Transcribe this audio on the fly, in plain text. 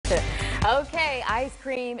Okay, ice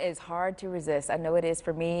cream is hard to resist. I know it is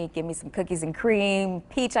for me. Give me some cookies and cream,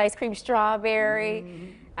 peach ice cream,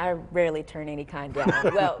 strawberry. I rarely turn any kind down.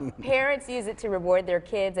 Well, parents use it to reward their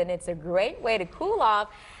kids, and it's a great way to cool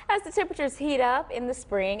off as the temperatures heat up in the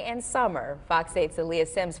spring and summer. Fox 8's Aaliyah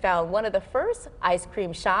Sims found one of the first ice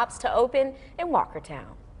cream shops to open in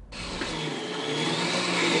Walkertown.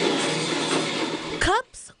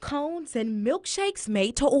 Cups, cones, and milkshakes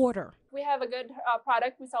made to order. We have a good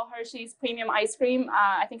product. We sell Hershey's premium ice cream.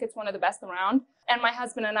 I think it's one of the best around. And my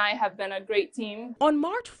husband and I have been a great team. On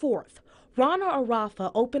March 4th, Rana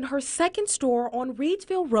Arafa opened her second store on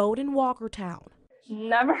Reedsville Road in Walkertown.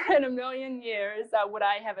 Never in a million years would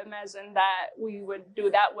I have imagined that we would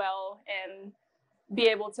do that well and be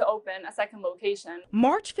able to open a second location.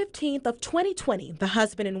 March 15th of 2020, the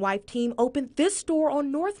husband and wife team opened this store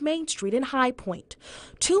on North Main Street in High Point.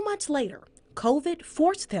 2 months later, COVID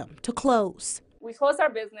forced them to close. We closed our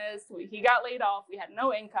business. He got laid off. We had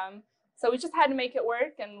no income. So we just had to make it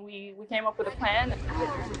work, and we came up with a plan.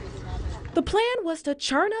 The plan was to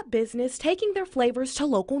churn up business, taking their flavors to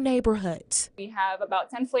local neighborhoods. We have about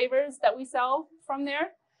 10 flavors that we sell from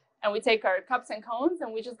there. And we take our cups and cones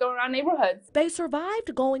and we just go around neighborhoods. They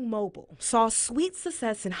survived going mobile, saw sweet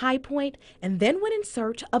success in High Point, and then went in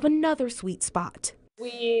search of another sweet spot.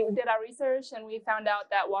 We did our research and we found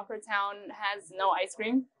out that Walkertown has no ice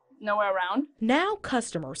cream, nowhere around. Now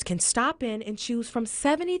customers can stop in and choose from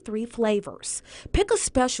 73 flavors. Pick a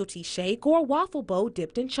specialty shake or a waffle bowl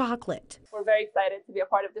dipped in chocolate. We're very excited to be a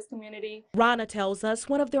part of this community. Rana tells us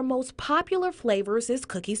one of their most popular flavors is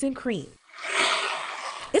cookies and cream.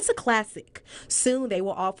 It's a classic. Soon they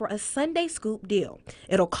will offer a Sunday scoop deal.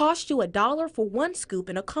 It'll cost you $1 for 1 scoop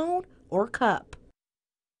in a cone or cup.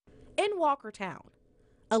 In Walkertown,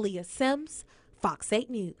 Aaliyah Sims, Fox 8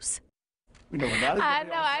 News. I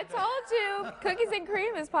know, I told you, cookies and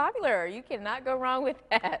cream is popular. You cannot go wrong with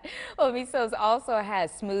that. Well, Miso's also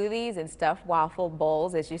has smoothies and stuffed waffle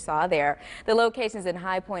bowls, as you saw there. The locations in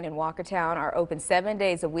High Point and Walkertown are open 7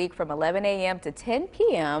 days a week from 11 a.m. to 10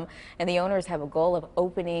 p.m. And the owners have a goal of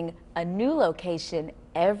opening a new location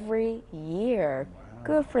every year.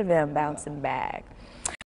 Good for them, bouncing back.